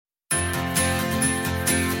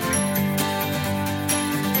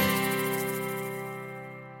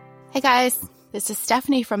Hey guys, this is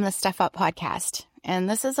Stephanie from the Stuff Up podcast, and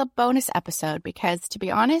this is a bonus episode because, to be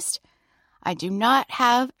honest, I do not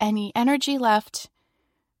have any energy left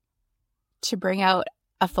to bring out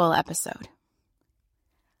a full episode.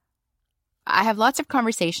 I have lots of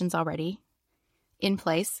conversations already in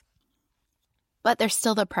place, but there's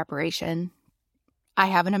still the preparation. I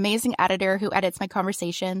have an amazing editor who edits my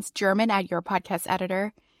conversations, German at Your Podcast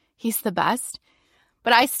Editor. He's the best,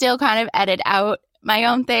 but I still kind of edit out my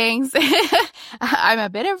own things. I'm a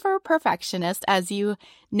bit of a perfectionist, as you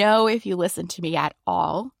know if you listen to me at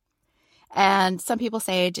all. And some people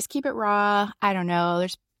say, just keep it raw. I don't know.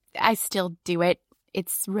 I still do it.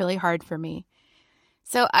 It's really hard for me.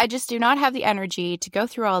 So I just do not have the energy to go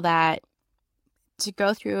through all that, to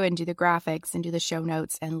go through and do the graphics and do the show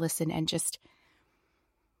notes and listen and just,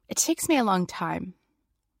 it takes me a long time.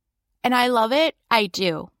 And I love it. I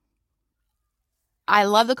do. I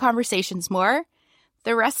love the conversations more.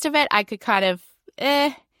 The rest of it, I could kind of,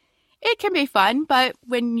 it can be fun, but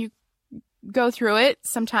when you go through it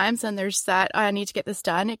sometimes and there's that, I need to get this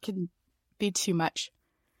done, it can be too much.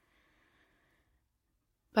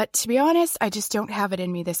 But to be honest, I just don't have it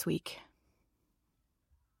in me this week.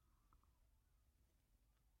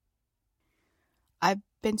 I've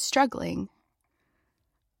been struggling,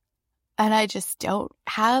 and I just don't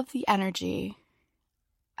have the energy.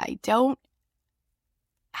 I don't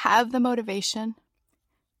have the motivation.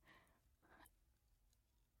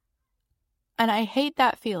 And I hate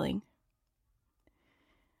that feeling.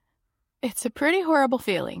 It's a pretty horrible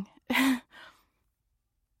feeling. And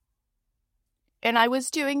I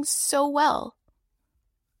was doing so well.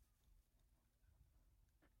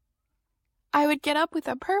 I would get up with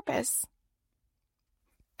a purpose.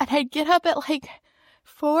 And I'd get up at like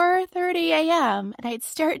 4:30 a.m. and I'd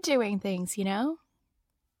start doing things, you know?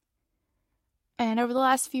 And over the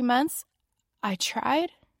last few months, I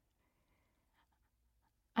tried.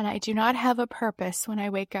 And I do not have a purpose when I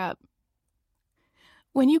wake up.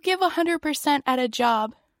 When you give 100% at a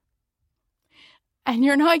job, and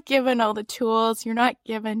you're not given all the tools,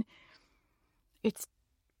 it's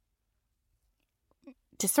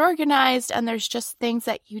disorganized, and there's just things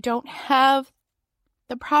that you don't have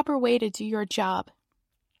the proper way to do your job.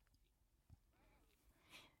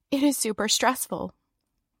 It is super stressful.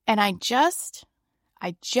 And I just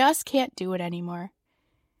can't do it anymore.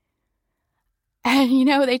 And you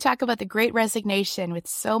know, they talk about the Great Resignation with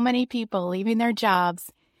so many people leaving their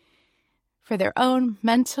jobs for their own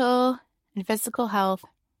mental and physical health.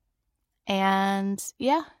 And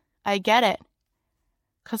yeah, I get it.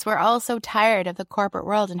 Because we're all so tired of the corporate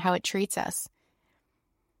world and how it treats us.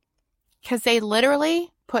 Because they literally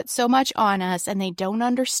put so much on us and they don't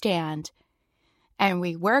understand. And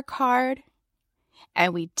we work hard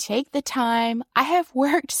and we take the time. I have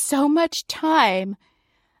worked so much time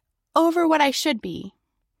over what I should be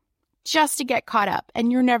just to get caught up, and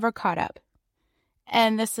you're never caught up.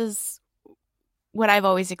 And this is what I've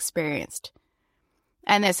always experienced.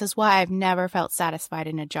 And this is why I've never felt satisfied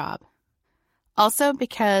in a job. Also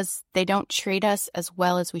because they don't treat us as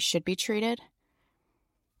well as we should be treated.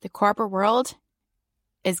 The corporate world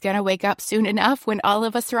is going to wake up soon enough when all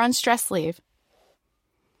of us are on stress leave.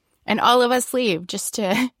 And all of us leave just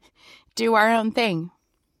to do our own thing.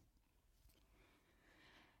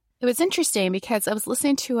 It was interesting because I was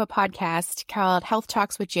listening to a podcast called Health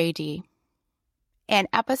Talks with JD. And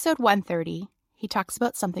episode 130, he talks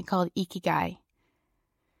about something called Ikigai.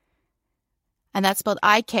 And that's spelled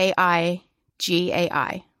Ikigai.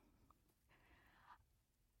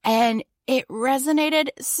 And it resonated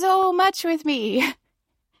so much with me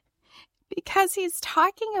because he's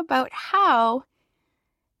talking about how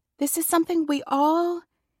this is something we all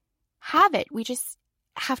have it. We just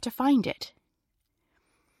have to find it.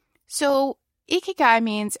 So Ikigai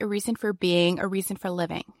means a reason for being, a reason for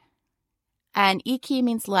living. And Iki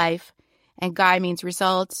means life, and Gai means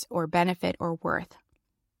results or benefit or worth.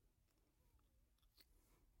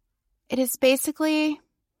 It is basically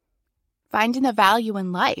finding the value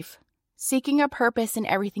in life, seeking a purpose in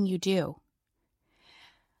everything you do.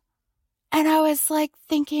 And I was like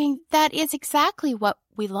thinking that is exactly what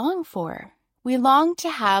we long for. We long to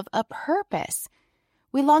have a purpose.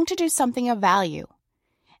 We long to do something of value.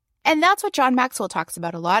 And that's what John Maxwell talks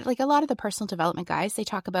about a lot. Like a lot of the personal development guys, they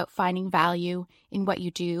talk about finding value in what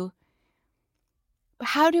you do.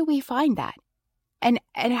 How do we find that? And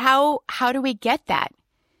how do we get that?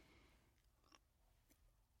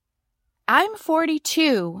 I'm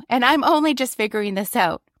 42 and I'm only just figuring this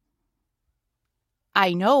out.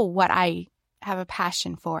 I know what I have a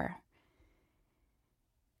passion for.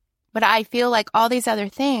 But I feel like all these other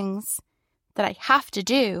things that I have to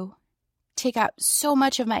do take up so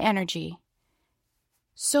much of my energy,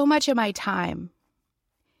 so much of my time.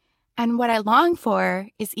 And what I long for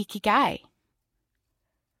is ikigai.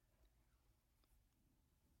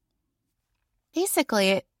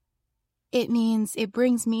 Basically, it means it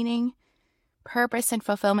brings meaning, purpose, and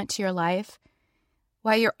fulfillment to your life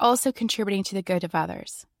while you're also contributing to the good of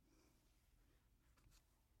others.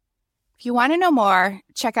 If you want to know more,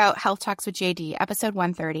 check out Health Talks with JD, episode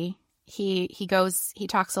 130. He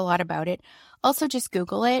talks a lot about it. Also, just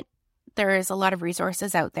Google it. There's a lot of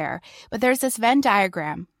resources out there. But there's this Venn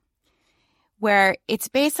diagram where it's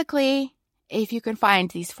basically, if you can find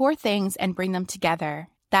these 4 things and bring them together,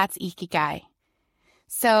 that's ikigai.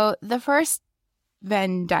 So the first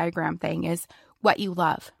Venn diagram thing is what you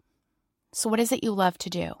love. So what is it you love to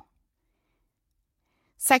do?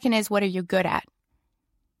 Second is, what are you good at?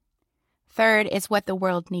 Third is what the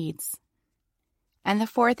world needs. And the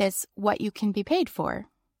fourth is what you can be paid for.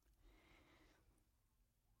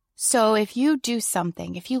 So if you do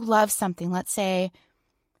something, if you love something, let's say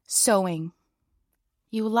sewing,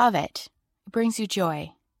 you love it, it brings you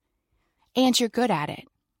joy, and you're good at it,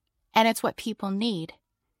 and it's what people need.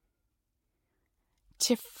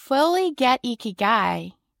 To fully get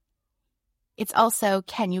ikigai, it's also,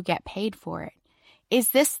 can you get paid for it? Is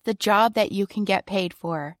this the job that you can get paid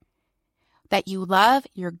for, that you love,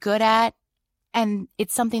 you're good at, and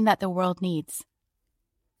it's something that the world needs?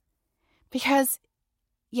 Because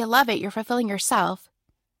you love it, you're fulfilling yourself,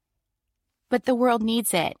 but the world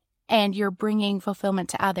needs it, and you're bringing fulfillment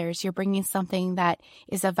to others. You're bringing something that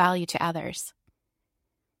is of value to others.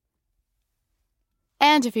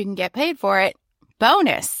 And if you can get paid for it,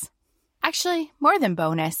 bonus. Actually, more than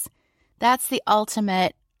bonus. That's the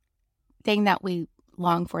ultimate thing that we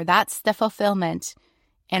long for. That's the fulfillment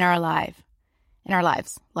in our lives.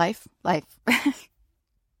 Life.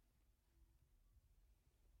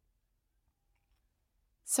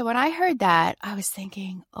 So when I heard that, I was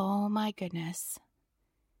thinking, oh my goodness.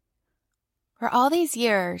 For all these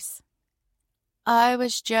years, I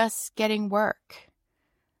was just getting work.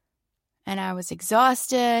 And I was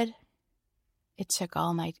exhausted. It took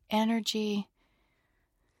all my energy.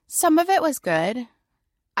 Some of it was good.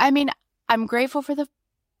 I mean, I'm grateful for the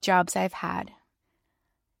jobs I've had,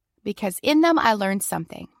 because in them I learned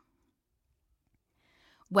something.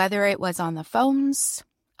 Whether it was on the phones,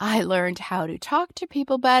 I learned how to talk to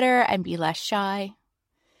people better and be less shy.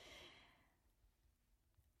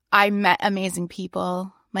 I met amazing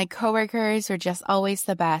people. My coworkers were just always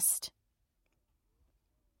the best.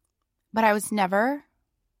 But I was never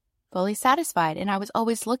fully satisfied, and I was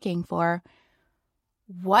always looking for,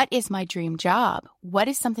 what is my dream job? What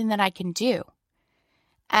is something that I can do?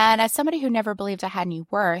 And as somebody who never believed I had any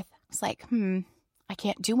worth, I was like, I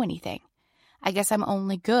can't do anything. I guess I'm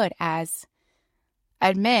only good as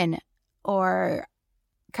admin or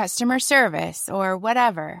customer service or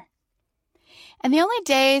whatever. And the only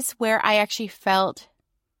days where I actually felt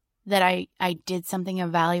that I did something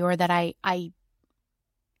of value, or that I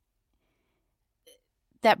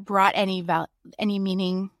that brought any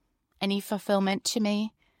meaning, any fulfillment to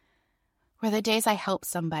me, were the days I helped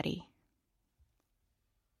somebody.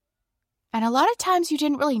 And a lot of times you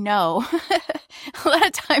didn't really know. A lot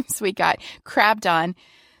of times we got crapped on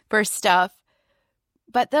for stuff.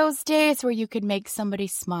 But those days where you could make somebody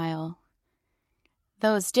smile,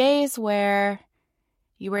 those days where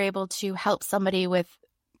you were able to help somebody with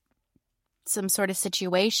some sort of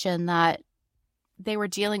situation that they were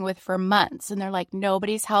dealing with for months, and they're like,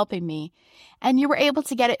 nobody's helping me. And you were able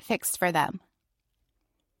to get it fixed for them.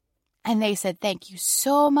 And they said, thank you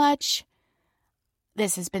so much.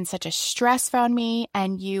 This has been such a stress on me,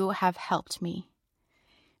 and you have helped me.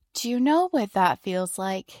 Do you know what that feels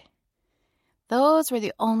like? Those were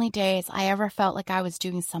the only days I ever felt like I was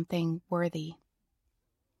doing something worthy.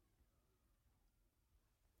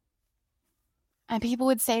 And people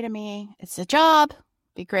would say to me, it's a job.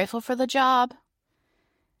 Be grateful for the job.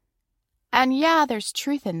 And yeah, there's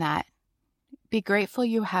truth in that. Be grateful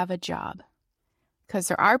you have a job. Because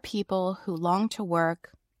there are people who long to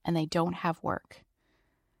work and they don't have work.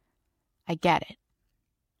 I get it.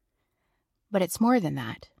 But it's more than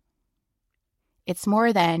that. It's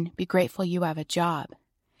more than be grateful you have a job.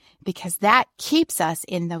 Because that keeps us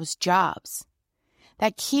in those jobs.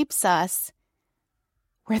 That keeps us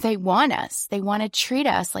where they want us. They want to treat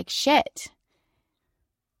us like shit.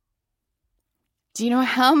 Do you know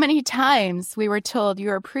how many times we were told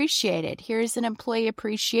you're appreciated? Here's an employee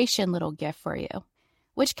appreciation little gift for you,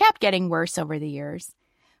 which kept getting worse over the years.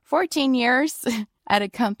 14 years at a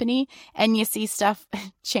company, and you see stuff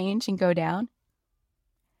change and go down.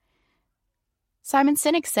 Simon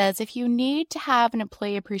Sinek says if you need to have an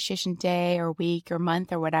employee appreciation day or week or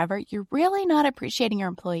month or whatever, you're really not appreciating your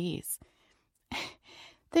employees.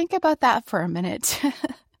 Think about that for a minute.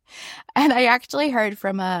 And I actually heard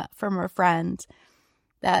from a friend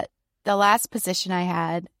that the last position I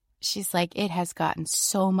had, she's like, it has gotten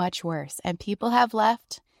so much worse. And people have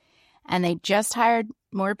left and they just hired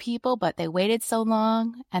more people, but they waited so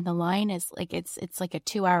long. And the line is like, it's like a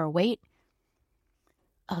 2-hour wait.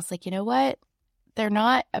 I was like, you know what? They're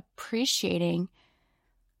not appreciating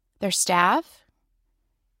their staff.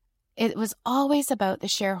 It was always about the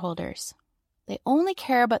shareholders. They only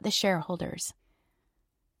care about the shareholders.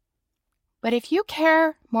 But if you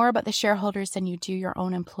care more about the shareholders than you do your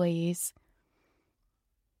own employees,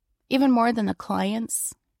 even more than the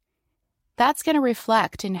clients, that's going to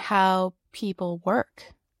reflect in how people work.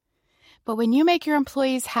 But when you make your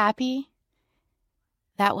employees happy,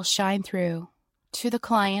 that will shine through to the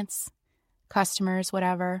clients, customers,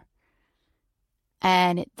 whatever,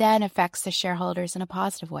 and it then affects the shareholders in a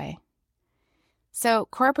positive way. So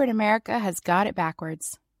corporate America has got it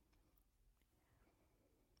backwards.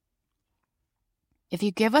 If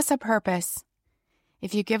you give us a purpose,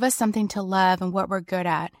 if you give us something to love and what we're good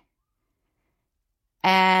at,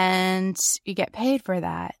 and you get paid for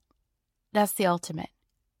that, that's the ultimate.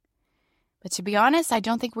 But to be honest, I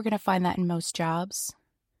don't think we're going to find that in most jobs.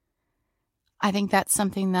 I think that's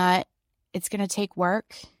something that it's going to take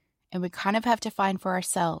work, and we kind of have to find for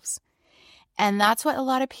ourselves. And that's what a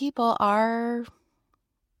lot of people are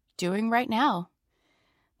doing right now.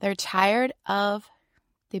 They're tired of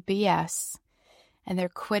the BS, and they're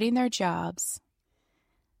quitting their jobs,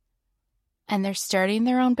 and they're starting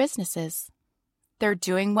their own businesses. They're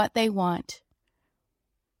doing what they want.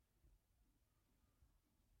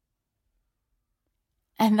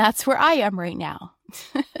 And that's where I am right now.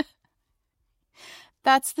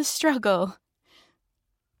 That's the struggle.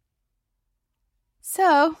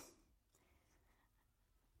 So,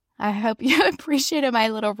 I hope you appreciated my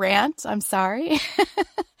little rant. I'm sorry.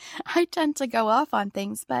 I tend to go off on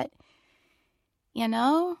things, but, you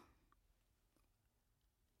know,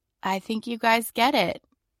 I think you guys get it.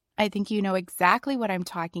 I think you know exactly what I'm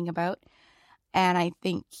talking about, and I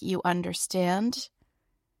think you understand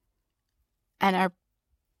and are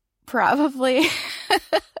probably...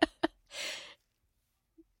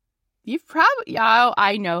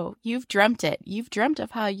 I know, you've dreamt it. You've dreamt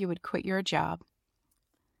of how you would quit your job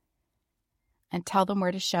and tell them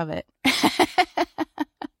where to shove it.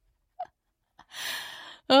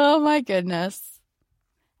 Oh my goodness.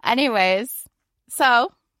 Anyways,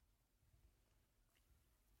 so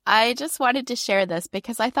I just wanted to share this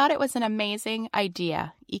because I thought it was an amazing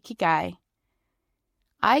idea. Ikigai.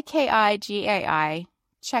 Ikigai.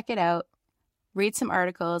 Check it out. Read some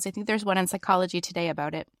articles. I think there's one on Psychology Today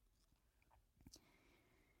about it.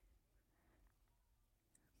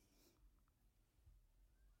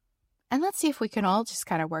 And let's see if we can all just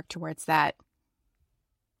kind of work towards that.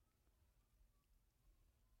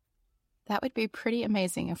 That would be pretty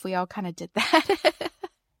amazing if we all kind of did that.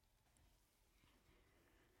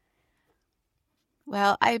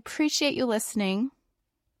 Well, I appreciate you listening.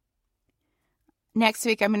 Next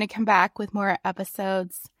week, I'm going to come back with more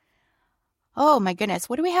episodes. Oh my goodness,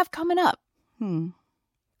 what do we have coming up?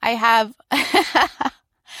 I have,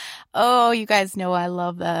 oh, you guys know I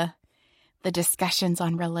love the discussions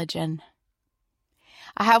on religion.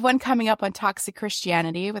 I have one coming up on toxic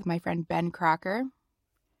Christianity with my friend Ben Crocker.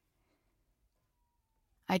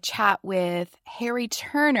 I chat with Harry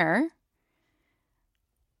Turner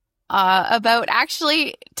about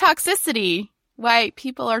actually toxicity, why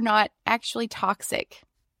people are not actually toxic,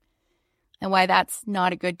 and why that's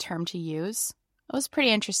not a good term to use. It was a pretty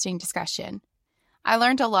interesting discussion. I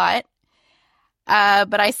learned a lot.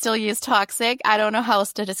 But I still use toxic. I don't know how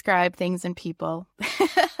else to describe things and people.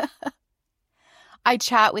 I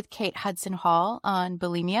chat with Kate Hudson Hall on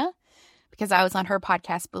bulimia because I was on her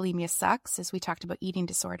podcast, Bulimia Sucks, as we talked about eating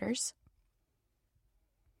disorders.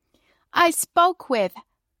 I spoke with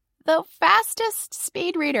the fastest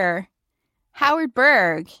speed reader, Howard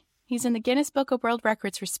Berg. He's in the Guinness Book of World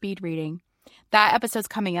Records for speed reading. That episode's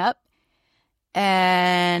coming up.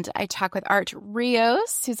 And I talk with Art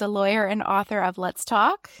Rios, who's a lawyer and author of Let's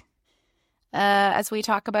Talk, as we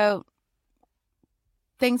talk about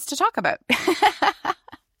things to talk about.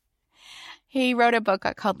 He wrote a book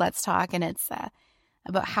called Let's Talk, and it's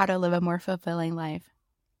about how to live a more fulfilling life.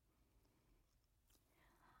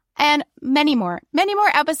 And many more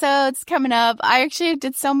episodes coming up. I actually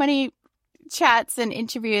did so many chats and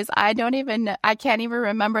interviews. I can't even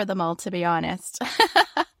remember them all, to be honest.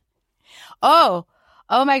 Oh,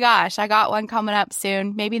 Oh my gosh, I got one coming up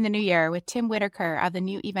soon, maybe in the new year, with Tim Whitaker of the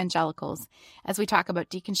New Evangelicals, as we talk about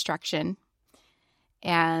deconstruction.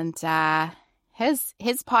 And his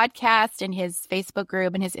podcast and his Facebook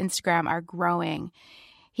group and his Instagram are growing.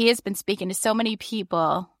 He has been speaking to so many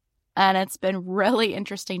people, and it's been really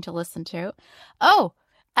interesting to listen to. Oh,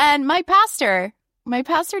 and my pastor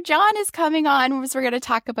John is coming on. We're going to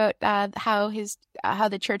talk about how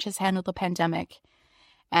the church has handled the pandemic.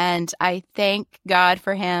 And I thank God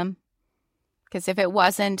for him, because if it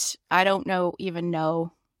wasn't, I don't even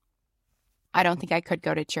know. I don't think I could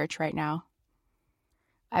go to church right now.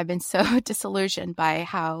 I've been so disillusioned by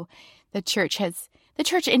how the church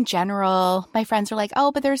in general, my friends are like,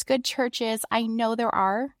 oh, but there's good churches. I know there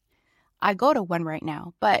are. I go to one right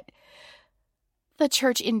now, but the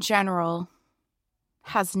church in general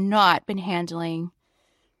has not been handling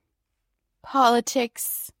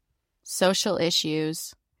politics, social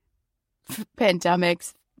issues,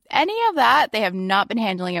 pandemics, any of that. They have not been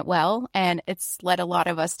handling it well, and it's led a lot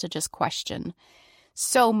of us to just question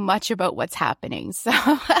so much about what's happening. So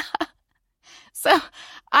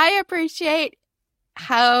I appreciate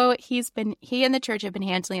how he and the church have been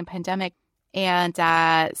handling a pandemic, and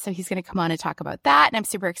so he's going to come on and talk about that, and I'm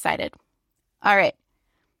super excited. All right.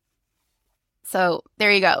 So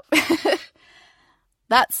there you go.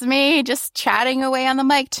 That's me just chatting away on the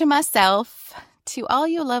mic to myself, to all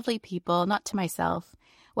you lovely people, not to myself.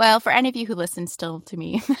 Well, for any of you who listen still to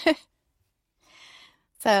me.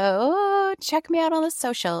 So check me out on the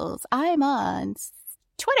socials. I'm on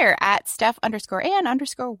Twitter at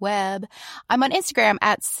Steph_Ann_Webb. I'm on Instagram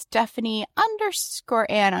at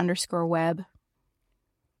Stephanie_Ann_Webb.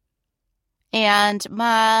 And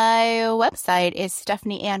my website is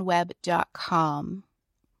StephanieAnnWebb.com,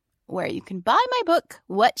 where you can buy my book,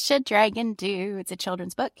 What Should Dragon Do? It's a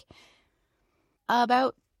children's book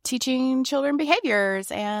about teaching children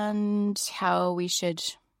behaviors and how to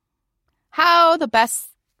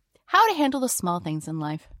handle the small things in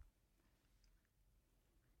life.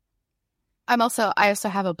 I also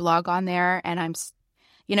have a blog on there, and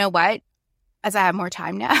you know what? As I have more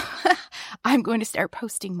time now, I'm going to start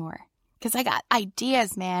posting more. Because I got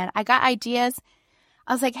ideas, man. I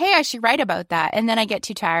was like, hey, I should write about that. And then I get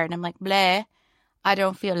too tired and I'm like, bleh, I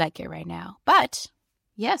don't feel like it right now. But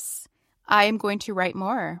yes, I am going to write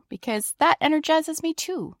more because that energizes me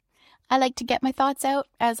too. I like to get my thoughts out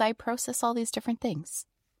as I process all these different things.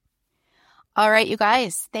 All right, you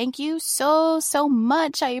guys, thank you so, so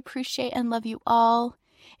much. I appreciate and love you all.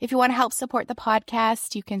 If you want to help support the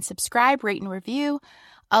podcast, you can subscribe, rate, and review.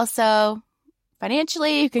 Also,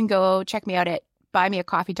 financially, you can go check me out at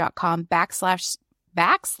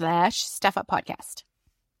buymeacoffee.com/StephUpPodcast.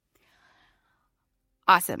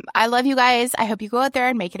 Awesome. I love you guys. I hope you go out there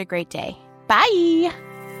and make it a great day. Bye.